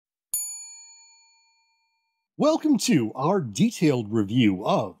Welcome to our detailed review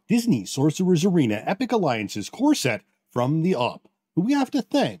of Disney Sorcerer's Arena Epic Alliance's core set from the Op, who we have to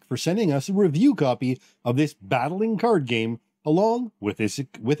thank for sending us a review copy of this battling card game along with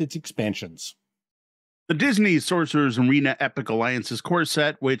its expansions. The Disney Sorcerer's Arena Epic Alliance's core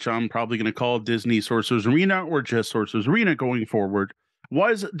set, which I'm probably going to call Disney Sorcerer's Arena or just Sorcerer's Arena going forward,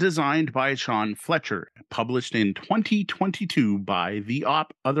 was designed by Sean Fletcher, published in 2022 by the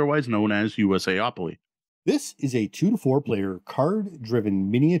Op, otherwise known as USAopoly. This is a 2 to 4 player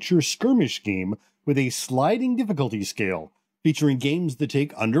card-driven miniature skirmish game with a sliding difficulty scale, featuring games that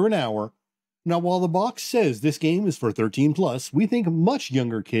take under an hour. Now, while the box says this game is for 13 plus, we think much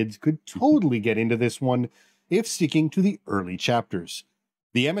younger kids could totally get into this one if sticking to the early chapters.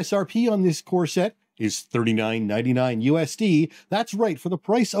 The MSRP on this core set is $39.99 USD. That's right, for the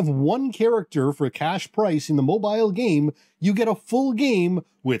price of one character for a cash price in the mobile game, you get a full game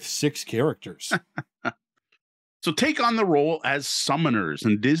with 6 characters. So take on the role as summoners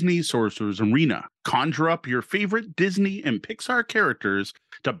in Disney Sorcerer's Arena. Conjure up your favorite Disney and Pixar characters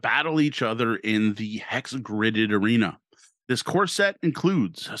to battle each other in the hex-gridded arena. This core set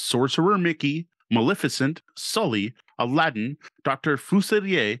includes Sorcerer Mickey, Maleficent, Sully, Aladdin, Dr.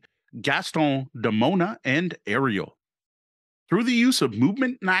 Fuselier, Gaston, Demona, and Ariel. Through the use of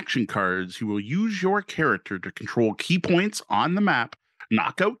movement and action cards, you will use your character to control key points on the map,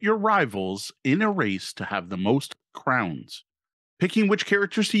 knock out your rivals in a race to have the most crowns. Picking which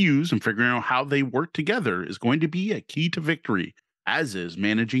characters to use and figuring out how they work together is going to be a key to victory, as is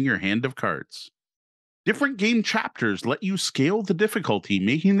managing your hand of cards. Different game chapters let you scale the difficulty,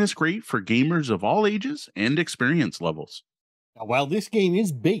 making this great for gamers of all ages and experience levels. Now, while this game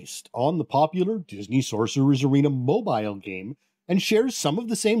is based on the popular Disney Sorcerer's Arena mobile game and shares some of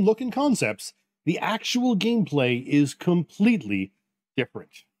the same look and concepts, the actual gameplay is completely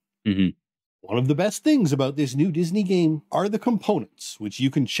different. One of the best things about this new Disney game are the components, which you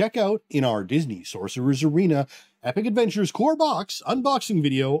can check out in our Disney Sorcerer's Arena Epic Adventures core box unboxing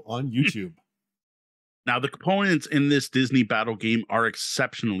video on YouTube. Now, the components in this Disney battle game are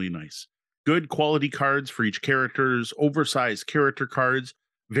exceptionally nice. Good quality cards for each characters, oversized character cards,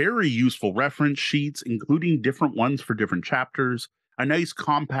 very useful reference sheets, including different ones for different chapters, a nice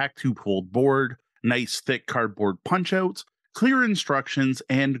compact 2-fold board, nice thick cardboard punchouts, clear instructions,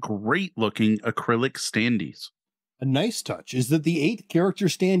 and great-looking acrylic standees. A nice touch is that the 8 character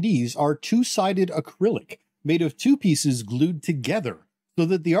standees are 2-sided acrylic, made of 2 pieces glued together, so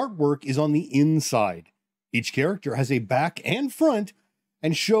that the artwork is on the inside. Each character has a back and front,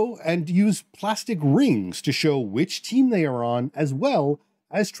 and use plastic rings to show which team they are on, as well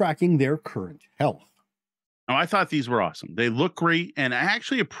as tracking their current health. Now, I thought these were awesome. They look great, and I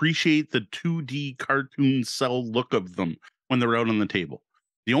actually appreciate the 2D cartoon cell look of them when they're out on the table.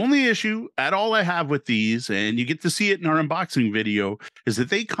 The only issue at all I have with these, and you get to see it in our unboxing video, is that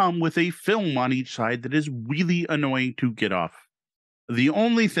they come with a film on each side that is really annoying to get off. The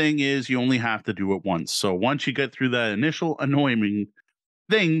only thing is you only have to do it once. So once you get through that initial annoying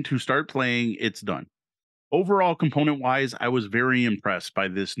thing to start playing, it's done. Overall, component-wise, I was very impressed by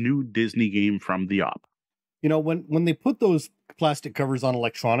this new Disney game from the Op. You know, when they put those plastic covers on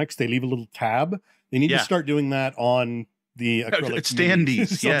electronics, they leave a little tab. They need to start doing that on the acrylic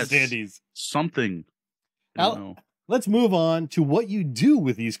standees. Yes, standees. Something. Now, let's move on to what you do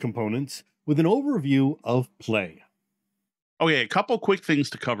with these components with an overview of play. Okay, a couple quick things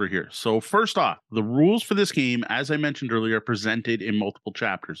to cover here. So first off, the rules for this game, as I mentioned earlier, are presented in multiple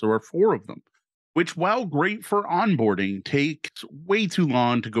chapters. There are 4 of them, which, while great for onboarding, takes way too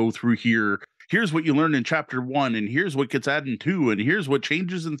long to go through here. Here's what you learn in chapter 1, and here's what gets added in 2, and here's what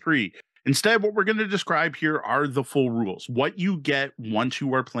changes in 3. Instead, what we're going to describe here are the full rules, what you get once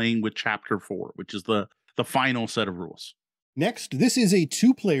you are playing with chapter 4, which is the final set of rules. Next, this is a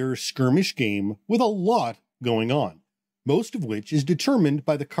 2-player skirmish game with a lot going on, most of which is determined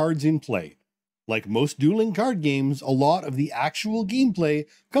by the cards in play. Like most dueling card games, a lot of the actual gameplay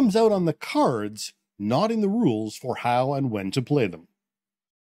comes out on the cards, not in the rules for how and when to play them.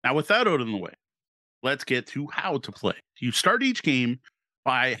 Now, with that out of the way, let's get to how to play. You start each game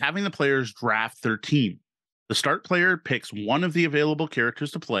by having the players draft their team. The start player picks one of the available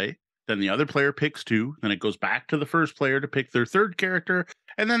characters to play, then the other player picks 2, then it goes back to the first player to pick their 3rd character,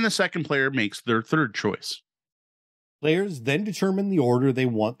 and then the second player makes their 3rd choice. Players then determine the order they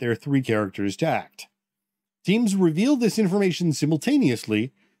want their 3 characters to act. Teams reveal this information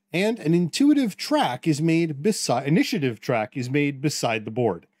simultaneously, and an initiative track is made beside the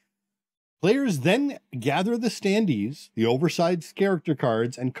board. Players then gather the standees, the oversized character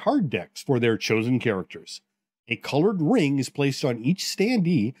cards, and card decks for their chosen characters. A colored ring is placed on each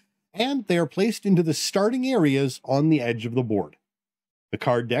standee, and they are placed into the starting areas on the edge of the board. The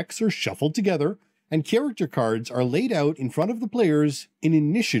card decks are shuffled together, and character cards are laid out in front of the players in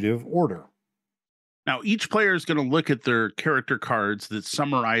initiative order. Now, each player is going to look at their character cards that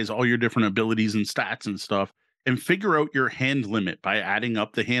summarize all your different abilities and stats and stuff and figure out your hand limit by adding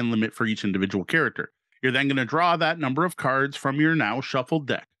up the hand limit for each individual character. You're then going to draw that number of cards from your now shuffled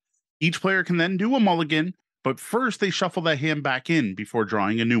deck. Each player can then do a mulligan, but first they shuffle that hand back in before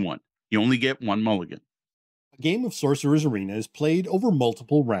drawing a new one. You only get one mulligan. A game of Sorcerer's Arena is played over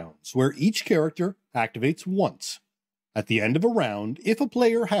multiple rounds, where each character activates once. At the end of a round, if a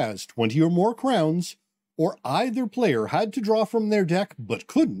player has 20 or more crowns, or either player had to draw from their deck but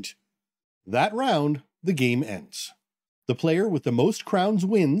couldn't, that round, the game ends. The player with the most crowns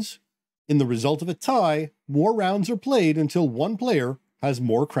wins. In the result of a tie, more rounds are played until one player has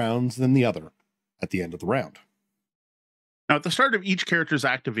more crowns than the other at the end of the round. Now, at the start of each character's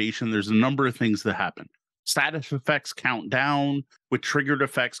activation, there's a number of things that happen. Status effects count down, with triggered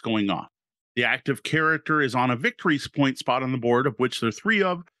effects going off. The active character is on a victory point spot on the board, of which there are 3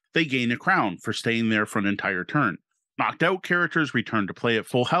 of. They gain a crown for staying there for an entire turn. Knocked out characters return to play at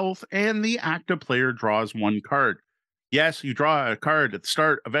full health, and the active player draws 1 card. Yes, you draw a card at the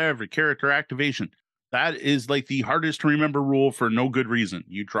start of every character activation. That is like the hardest to remember rule for no good reason.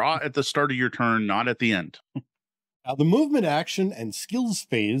 You draw at the start of your turn, not at the end. Now, the movement, action, and skills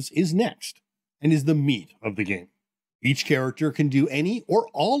phase is next, and is the meat of the game. Each character can do any or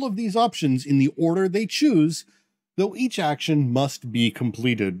all of these options in the order they choose, though each action must be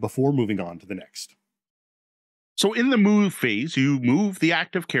completed before moving on to the next. So in the move phase, you move the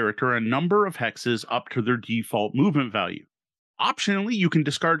active character a number of hexes up to their default movement value. Optionally, you can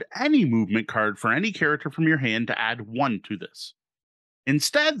discard any movement card for any character from your hand to add 1 to this.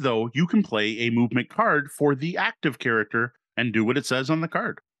 Instead, though, you can play a movement card for the active character and do what it says on the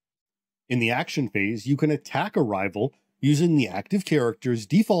card. In the action phase, you can attack a rival using the active character's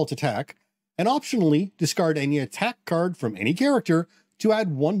default attack, and optionally discard any attack card from any character to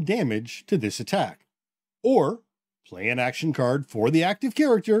add 1 damage to this attack. Or play an action card for the active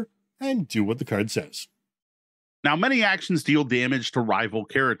character and do what the card says. Now, many actions deal damage to rival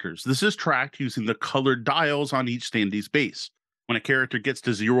characters. This is tracked using the colored dials on each standee's base. When a character gets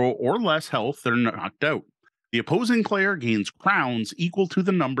to 0 or less health, they're knocked out. The opposing player gains crowns equal to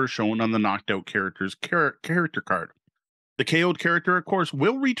the number shown on the knocked out character's character card. The KO'd character, of course,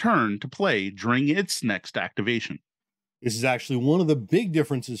 will return to play during its next activation. This is actually one of the big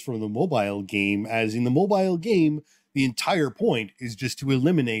differences from the mobile game, as in the mobile game, the entire point is just to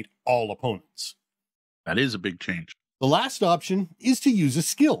eliminate all opponents. That is a big change. The last option is to use a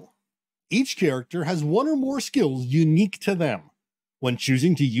skill. Each character has 1 or more skills unique to them. When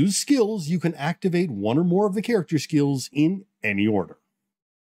choosing to use skills, you can activate 1 or more of the character skills in any order.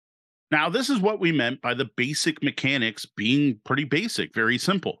 Now, this is what we meant by the basic mechanics being pretty basic, very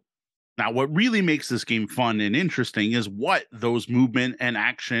simple. Now, what really makes this game fun and interesting is what those movement and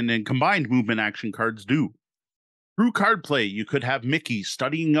action and combined movement action cards do. Through card play, you could have Mickey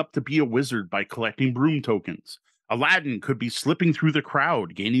studying up to be a wizard by collecting broom tokens. Aladdin could be slipping through the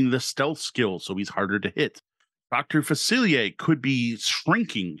crowd, gaining the stealth skill so he's harder to hit. Dr. Facilier could be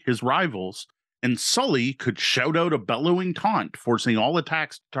shrinking his rivals, and Sully could shout out a bellowing taunt, forcing all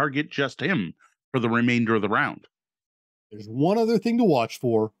attacks to target just him for the remainder of the round. There's one other thing to watch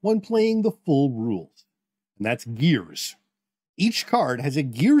for when playing the full rules, and that's gears. Each card has a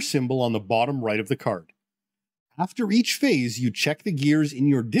gear symbol on the bottom right of the card. After each phase, you check the gears in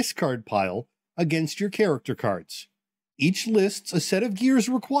your discard pile against your character cards. Each lists a set of gears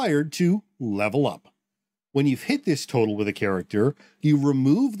required to level up. When you've hit this total with a character, you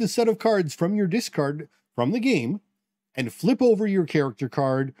remove the set of cards from your discard from the game and flip over your character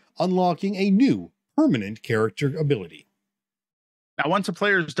card, unlocking a new permanent character ability. Now, once a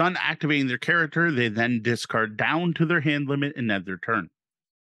player is done activating their character, they then discard down to their hand limit and end their turn.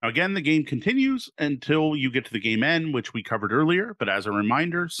 Now, again, the game continues until you get to the game end, which we covered earlier. But as a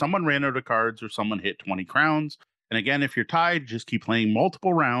reminder, someone ran out of cards or someone hit 20 crowns. And again, if you're tied, just keep playing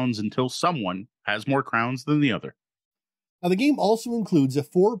multiple rounds until someone has more crowns than the other. Now, the game also includes a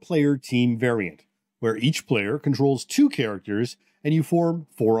 4-player team variant, where each player controls 2 characters and you form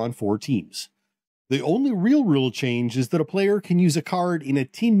 4-on-4 teams. The only real rule change is that a player can use a card in a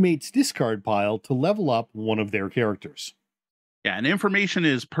teammate's discard pile to level up one of their characters. Yeah, and information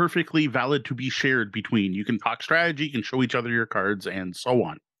is perfectly valid to be shared between. You can talk strategy, you can show each other your cards, and so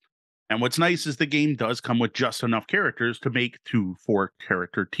on. And what's nice is the game does come with just enough characters to make 2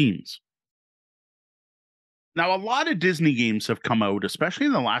 4-character teams. Now, a lot of Disney games have come out, especially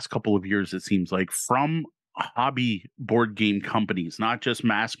in the last couple of years, it seems like, from hobby board game companies, not just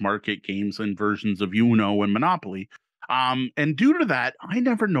mass market games and versions of Uno and Monopoly. And due to that, I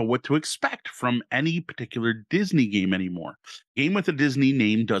never know what to expect from any particular Disney game anymore. Game with a Disney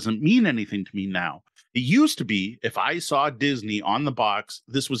name doesn't mean anything to me now. It used to be, if I saw Disney on the box,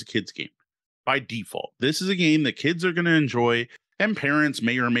 this was a kid's game by default. This is a game that kids are going to enjoy, and parents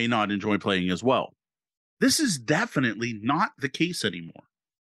may or may not enjoy playing as well. This is definitely not the case anymore.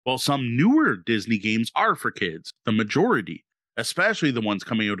 While some newer Disney games are for kids, the majority, especially the ones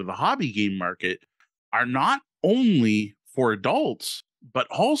coming out of the hobby game market, are not only for adults, but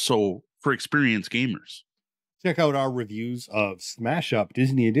also for experienced gamers. Check out our reviews of Smash Up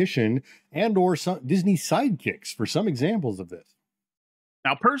Disney Edition and or some Disney Sidekicks for some examples of this.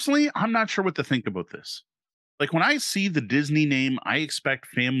 Now, personally, I'm not sure what to think about this. Like when I see the Disney name, I expect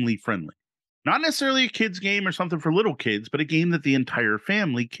family friendly. Not necessarily a kid's game or something for little kids, but a game that the entire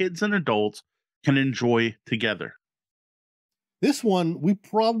family, kids and adults, can enjoy together. This one we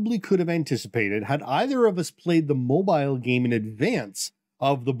probably could have anticipated had either of us played the mobile game in advance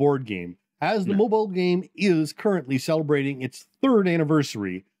of the board game, as the mobile game is currently celebrating its 3rd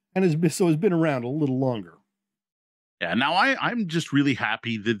anniversary and has been around a little longer. Yeah, now I'm just really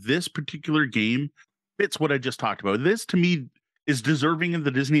happy that this particular game fits what I just talked about. This, to me, is deserving of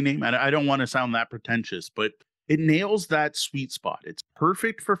the Disney name. And I don't want to sound that pretentious, but it nails that sweet spot. It's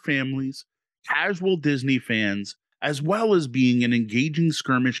perfect for families, casual Disney fans, as well as being an engaging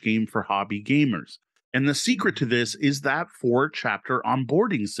skirmish game for hobby gamers. And the secret to this is that 4-chapter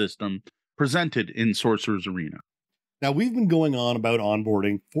onboarding system presented in Sorcerer's Arena. Now, we've been going on about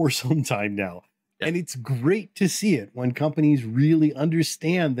onboarding for some time now, and it's great to see it when companies really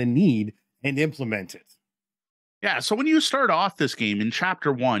understand the need and implement it. Yeah, so when you start off this game in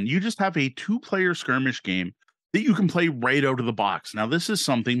Chapter 1, you just have a 2-player skirmish game that you can play right out of the box. Now, this is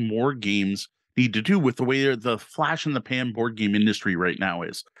something more games need to do with the way the flash in the pan board game industry right now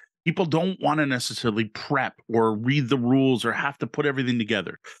is. People don't want to necessarily prep or read the rules or have to put everything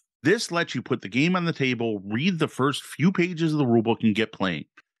together. This lets you put the game on the table, read the first few pages of the rulebook, and get playing.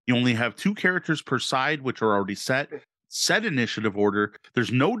 You only have 2 characters per side, which are already set initiative order.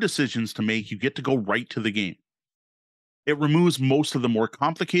 There's no decisions to make. You get to go right to the game. It removes most of the more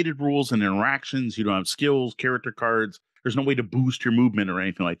complicated rules and interactions. You don't have skills, character cards. There's no way to boost your movement or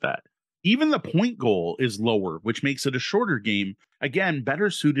anything like that. Even the point goal is lower, which makes it a shorter game, again, better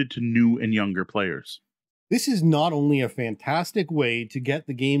suited to new and younger players. This is not only a fantastic way to get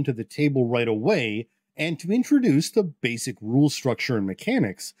the game to the table right away and to introduce the basic rule structure and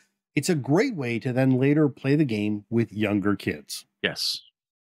mechanics, it's a great way to then later play the game with younger kids. Yes.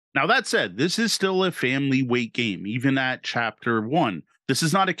 Now, that said, this is still a family weight game, even at Chapter 1. This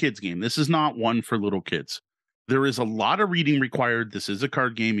is not a kid's game. This is not one for little kids. There is a lot of reading required. This is a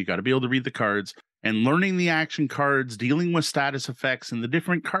card game. You got to be able to read the cards. And learning the action cards, dealing with status effects, and the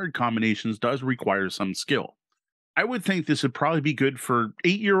different card combinations does require some skill. I would think this would probably be good for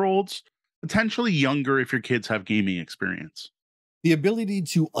 8-year-olds, potentially younger if your kids have gaming experience. The ability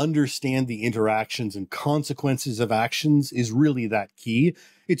to understand the interactions and consequences of actions is really that key.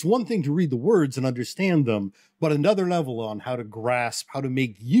 It's one thing to read the words and understand them, but another level on how to grasp, how to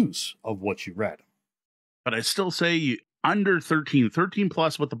make use of what you read. But I still say under 13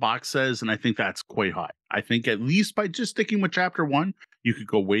 plus what the box says, and I think that's quite high. I think at least by just sticking with Chapter 1, you could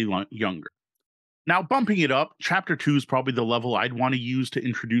go way younger. Now, bumping it up, Chapter 2 is probably the level I'd want to use to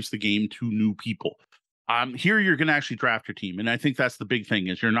introduce the game to new people. Here, you're going to actually draft your team, and I think that's the big thing,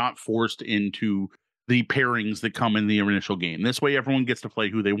 is you're not forced into the pairings that come in the initial game. This way, everyone gets to play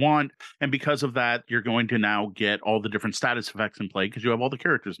who they want, and because of that, you're going to now get all the different status effects in play because you have all the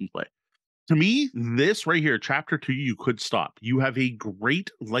characters in play. To me, this right here, Chapter 2, you could stop. You have a great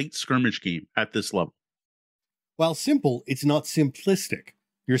light skirmish game at this level. While simple, it's not simplistic.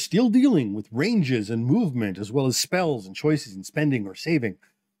 You're still dealing with ranges and movement, as well as spells and choices in spending or saving.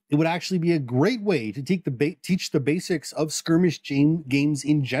 It would actually be a great way to teach the basics of skirmish games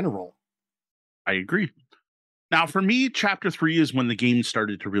in general. I agree. Now, for me, Chapter 3 is when the game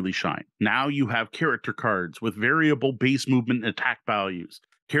started to really shine. Now you have character cards with variable base movement and attack values,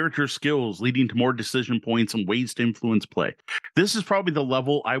 character skills leading to more decision points and ways to influence play. This is probably the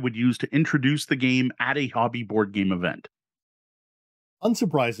level I would use to introduce the game at a hobby board game event.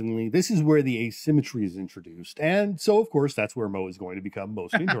 Unsurprisingly, this is where the asymmetry is introduced, and so, of course, that's where Mo is going to become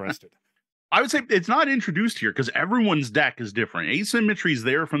most interested. I would say it's not introduced here because everyone's deck is different. Asymmetry is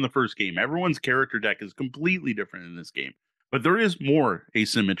there from the first game. Everyone's character deck is completely different in this game, but there is more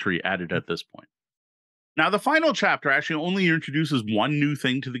asymmetry added at this point. Now, the final chapter actually only introduces one new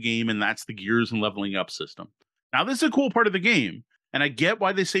thing to the game, and that's the gears and leveling up system. Now, this is a cool part of the game, and I get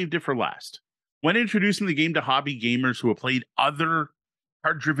why they saved it for last. When introducing the game to hobby gamers who have played other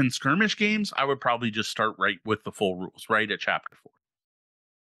card-driven skirmish games, I would probably just start right with the full rules, right at chapter 4.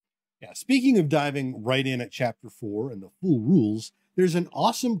 Yeah, speaking of diving right in at chapter 4 and the full rules, there's an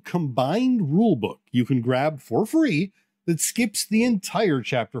awesome combined rule book you can grab for free that skips the entire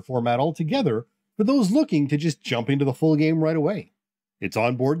chapter format altogether for those looking to just jump into the full game right away. It's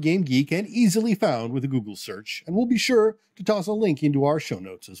on Board Game Geek and easily found with a Google search, and we'll be sure to toss a link into our show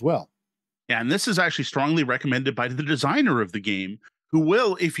notes as well. Yeah, and this is actually strongly recommended by the designer of the game, who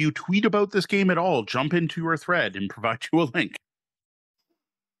will, if you tweet about this game at all, jump into your thread and provide you a link.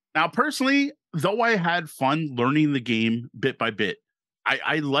 Now, personally, though I had fun learning the game bit by bit,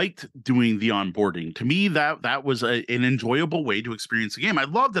 I liked doing the onboarding. To me, that was an enjoyable way to experience the game. I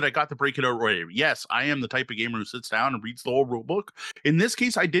love that I got to break it out right. Yes, I am the type of gamer who sits down and reads the whole rule book. In this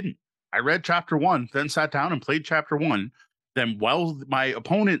case, I didn't. I read chapter 1, then sat down and played chapter 1. Then while my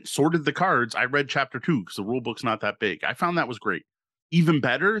opponent sorted the cards, I read chapter 2 because the rule book's not that big. I found that was great. Even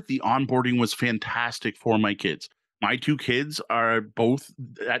better, the onboarding was fantastic for my kids. My 2 kids are both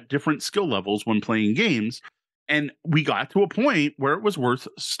at different skill levels when playing games. And we got to a point where it was worth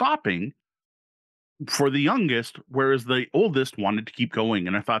stopping for the youngest, whereas the oldest wanted to keep going.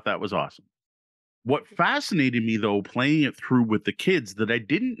 And I thought that was awesome. What fascinated me, though, playing it through with the kids that I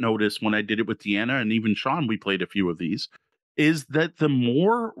didn't notice when I did it with Deanna and even Sean, we played a few of these, is that the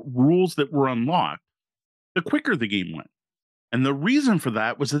more rules that were unlocked, the quicker the game went. And the reason for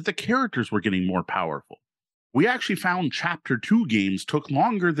that was that the characters were getting more powerful. We actually found chapter 2 games took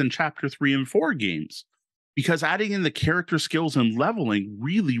longer than chapter 3 and 4 games because adding in the character skills and leveling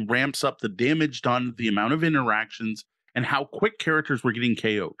really ramps up the damage done, the amount of interactions, and how quick characters were getting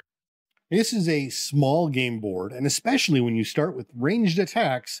KO'd. This is a small game board, and especially when you start with ranged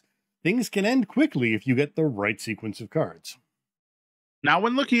attacks, things can end quickly if you get the right sequence of cards. Now,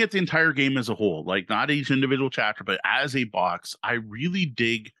 when looking at the entire game as a whole, like not each individual chapter, but as a box, I really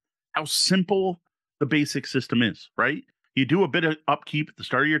dig how simple the basic system is, right? You do a bit of upkeep at the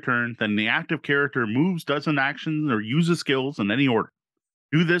start of your turn, then the active character moves, does an action, or uses skills in any order.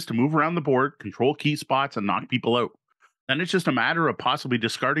 Do this to move around the board, control key spots, and knock people out. Then it's just a matter of possibly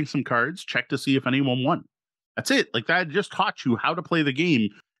discarding some cards, check to see if anyone won. That's it. Like that just taught you how to play the game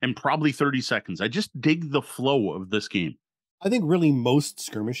in probably 30 seconds. I just dig the flow of this game. I think really most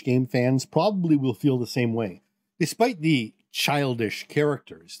skirmish game fans probably will feel the same way. Despite the childish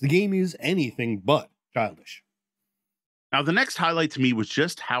characters, the game is anything but childish. Now, the next highlight to me was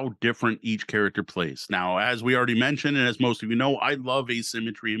just how different each character plays. Now, as we already mentioned, and as most of you know, I love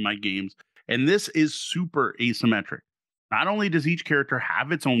asymmetry in my games, and this is super asymmetric. Not only does each character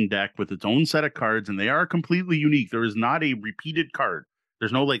have its own deck with its own set of cards, and they are completely unique. There is not a repeated card.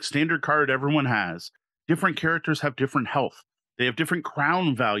 There's no like standard card everyone has. Different characters have different health. They have different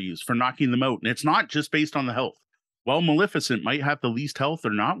crown values for knocking them out. And it's not just based on the health. While Maleficent might have the least health,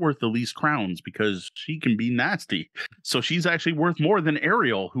 they're not worth the least crowns because she can be nasty. So she's actually worth more than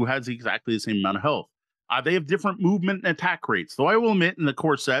Ariel, who has exactly the same amount of health. They have different movement and attack rates. Though I will admit in the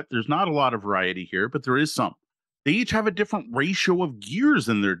core set, there's not a lot of variety here, but there is some. They each have a different ratio of gears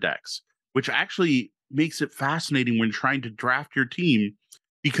in their decks, which actually makes it fascinating when trying to draft your team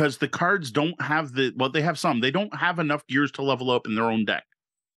because the cards don't have they have some. They don't have enough gears to level up in their own deck.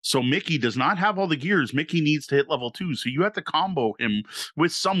 So Mickey does not have all the gears. Mickey needs to hit level 2. So you have to combo him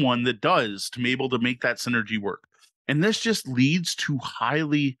with someone that does to be able to make that synergy work. And this just leads to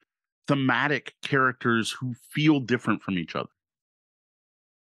highly thematic characters who feel different from each other.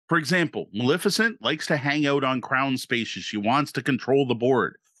 For example, Maleficent likes to hang out on crown spaces. She wants to control the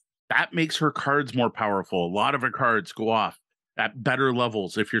board. That makes her cards more powerful. A lot of her cards go off at better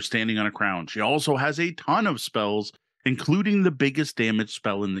levels if you're standing on a crown. She also has a ton of spells, including the biggest damage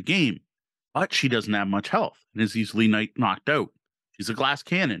spell in the game. But she doesn't have much health and is easily knocked out. She's a glass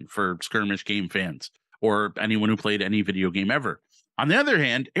cannon for skirmish game fans or anyone who played any video game ever. On the other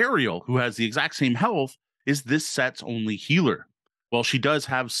hand, Ariel, who has the exact same health, is this set's only healer. While she does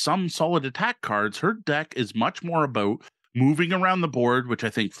have some solid attack cards, her deck is much more about moving around the board, which I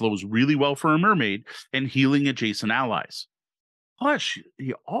think flows really well for a mermaid, and healing adjacent allies. Plus, she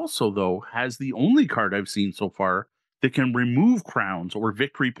also, though, has the only card I've seen so far that can remove crowns or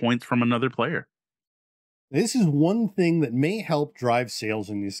victory points from another player. This is one thing that may help drive sales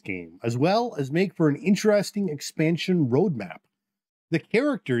in this game, as well as make for an interesting expansion roadmap. The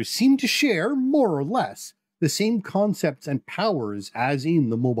characters seem to share, more or less, the same concepts and powers as in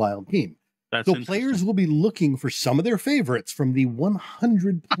the mobile game. So players will be looking for some of their favorites from the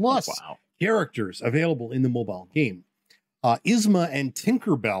 100 plus characters available in the mobile game. Yzma and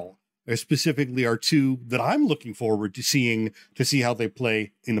Tinkerbell specifically are two that I'm looking forward to seeing to see how they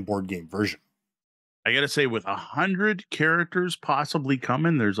play in the board game version. I gotta say, with 100 characters possibly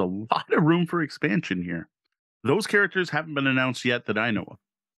coming, there's a lot of room for expansion here. Those characters haven't been announced yet that I know of.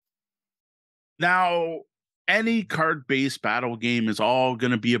 Now, any card-based battle game is all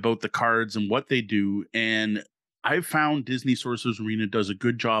going to be about the cards and what they do, and I've found Disney Sorcerer's Arena does a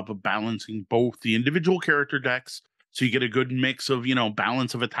good job of balancing both the individual character decks, so you get a good mix of,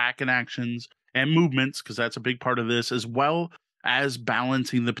 balance of attack and actions and movements, because that's a big part of this, as well as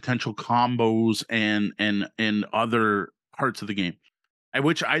balancing the potential combos and other parts of the game,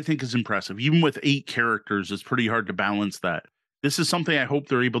 which I think is impressive. Even with 8 characters, it's pretty hard to balance that. This is something I hope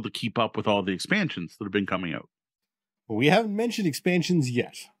they're able to keep up with all the expansions that have been coming out. Well, we haven't mentioned expansions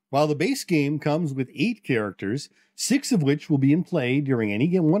yet. While the base game comes with 8 characters, 6 of which will be in play during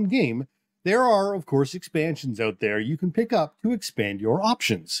any one game, there are, of course, expansions out there you can pick up to expand your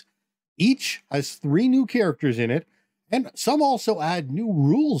options. Each has 3 new characters in it, and some also add new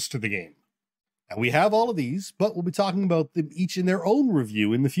rules to the game. And we have all of these, but we'll be talking about them each in their own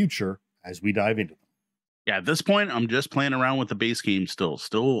review in the future as we dive into them. Yeah, at this point, I'm just playing around with the base game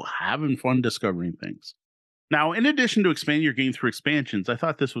still having fun discovering things. Now, in addition to expanding your game through expansions, I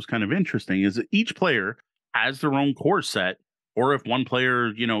thought this was kind of interesting, is that each player has their own core set, or if one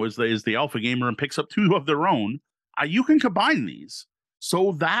player, is the alpha gamer and picks up 2 of their own, you can combine these.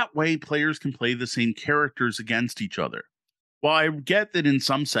 So that way players can play the same characters against each other. While I get that in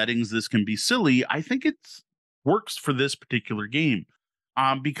some settings this can be silly, I think it works for this particular game.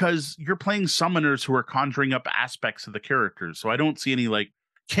 Because you're playing summoners who are conjuring up aspects of the characters. So I don't see any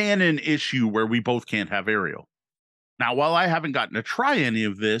canon issue where we both can't have Ariel. Now, while I haven't gotten to try any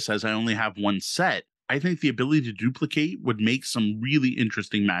of this, as I only have one set, I think the ability to duplicate would make some really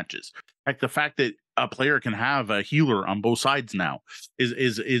interesting matches. Like the fact that a player can have a healer on both sides now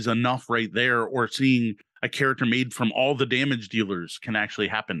is enough right there, or seeing a character made from all the damage dealers can actually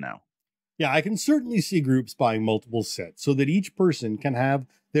happen now. Yeah, I can certainly see groups buying multiple sets so that each person can have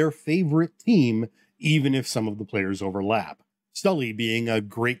their favorite team, even if some of the players overlap. Sully being a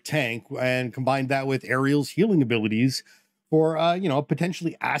great tank, and combine that with Ariel's healing abilities for,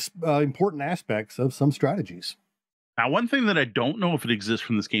 potentially important aspects of some strategies. Now, one thing that I don't know if it exists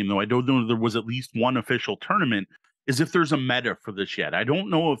from this game, though, I don't know if there was at least one official tournament, is if there's a meta for this yet. I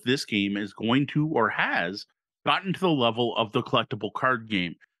don't know if this game is going to or has gotten to the level of the collectible card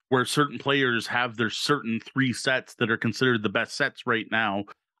game, where certain players have their certain 3 sets that are considered the best sets right now.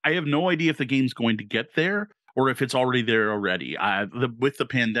 I have no idea if the game's going to get there or if it's already there already. With the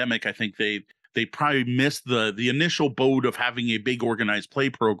pandemic, I think they probably missed the initial boat of having a big organized play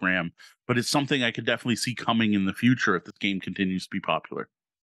program, but it's something I could definitely see coming in the future if this game continues to be popular.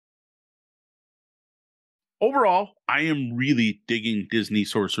 Overall, I am really digging Disney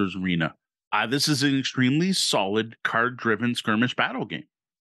Sorcerer's Arena. This is an extremely solid card-driven skirmish battle game.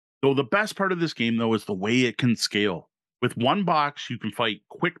 Though the best part of this game, though, is the way it can scale. With one box, you can fight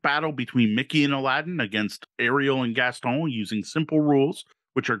quick battle between Mickey and Aladdin against Ariel and Gaston using simple rules,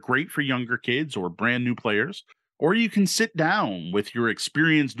 which are great for younger kids or brand new players. Or you can sit down with your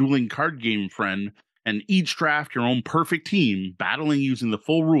experienced dueling card game friend and each draft your own perfect team, battling using the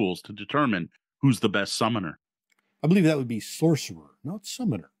full rules to determine who's the best summoner. I believe that would be sorcerer, not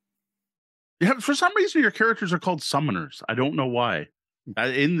summoner. Yeah, for some reason, your characters are called summoners. I don't know why.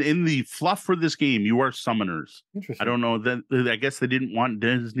 In the fluff for this game, you are summoners. Interesting. I don't know that. I guess they didn't want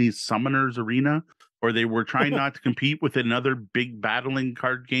Disney's Summoners Arena, or they were trying not to compete with another big battling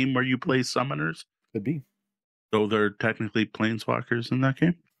card game where you play summoners. Could be. So they're technically planeswalkers in that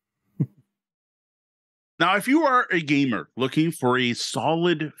game. Now, if you are a gamer looking for a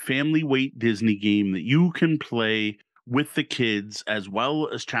solid family weight Disney game that you can play with the kids as well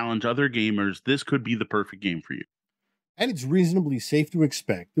as challenge other gamers, this could be the perfect game for you. And it's reasonably safe to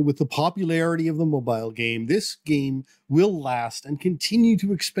expect that with the popularity of the mobile game, this game will last and continue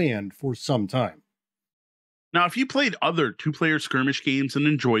to expand for some time. Now, if you played other 2-player skirmish games and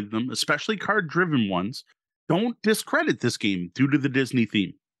enjoyed them, especially card-driven ones, don't discredit this game due to the Disney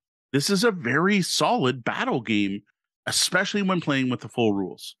theme. This is a very solid battle game, especially when playing with the full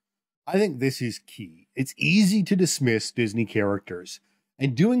rules. I think this is key. It's easy to dismiss Disney characters,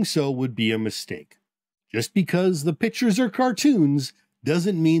 and doing so would be a mistake. Just because the pictures are cartoons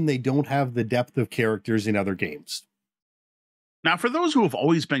doesn't mean they don't have the depth of characters in other games. Now, for those who have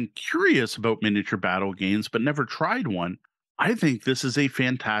always been curious about miniature battle games but never tried one, I think this is a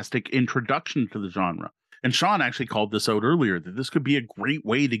fantastic introduction to the genre. And Sean actually called this out earlier, that this could be a great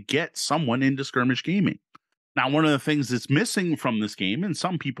way to get someone into skirmish gaming. Now, one of the things that's missing from this game, and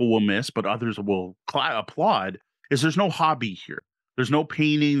some people will miss, but others will applaud, is there's no hobby here. There's no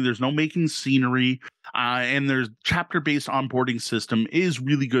painting, there's no making scenery, and there's chapter-based onboarding system is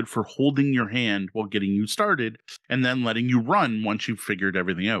really good for holding your hand while getting you started and then letting you run once you've figured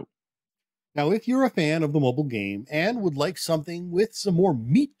everything out. Now, if you're a fan of the mobile game and would like something with some more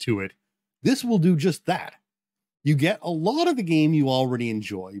meat to it, this will do just that. You get a lot of the game you already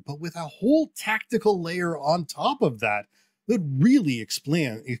enjoy, but with a whole tactical layer on top of that really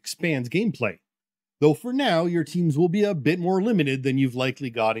expands gameplay. Though for now, your teams will be a bit more limited than you've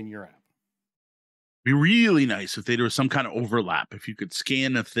likely got in your app. Be really nice if there was some kind of overlap, if you could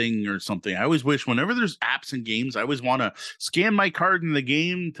scan a thing or something. I always wish whenever there's apps and games, I always want to scan my card in the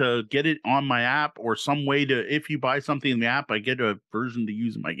game to get it on my app, or some way to, if you buy something in the app, I get a version to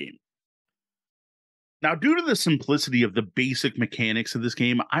use in my game. Now, due to the simplicity of the basic mechanics of this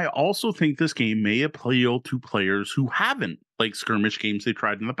game, I also think this game may appeal to players who haven't played skirmish games they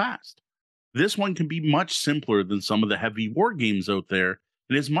tried in the past. This one can be much simpler than some of the heavy war games out there,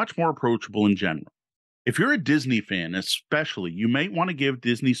 and is much more approachable in general. If you're a Disney fan, especially, you might want to give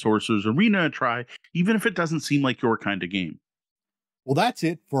Disney Sorcerer's Arena a try, even if it doesn't seem like your kind of game. Well, that's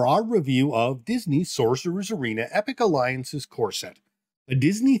it for our review of Disney Sorcerer's Arena Epic Alliance's Core Set, a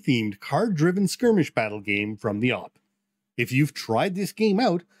Disney-themed card-driven skirmish battle game from the Op. If you've tried this game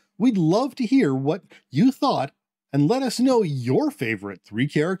out, we'd love to hear what you thought, and let us know your favorite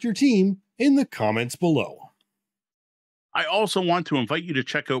 3-character team in the comments below. I also want to invite you to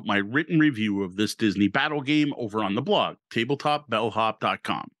check out my written review of this Disney battle game over on the blog,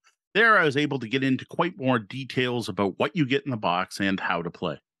 tabletopbellhop.com. There I was able to get into quite more details about what you get in the box and how to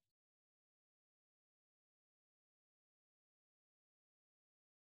play.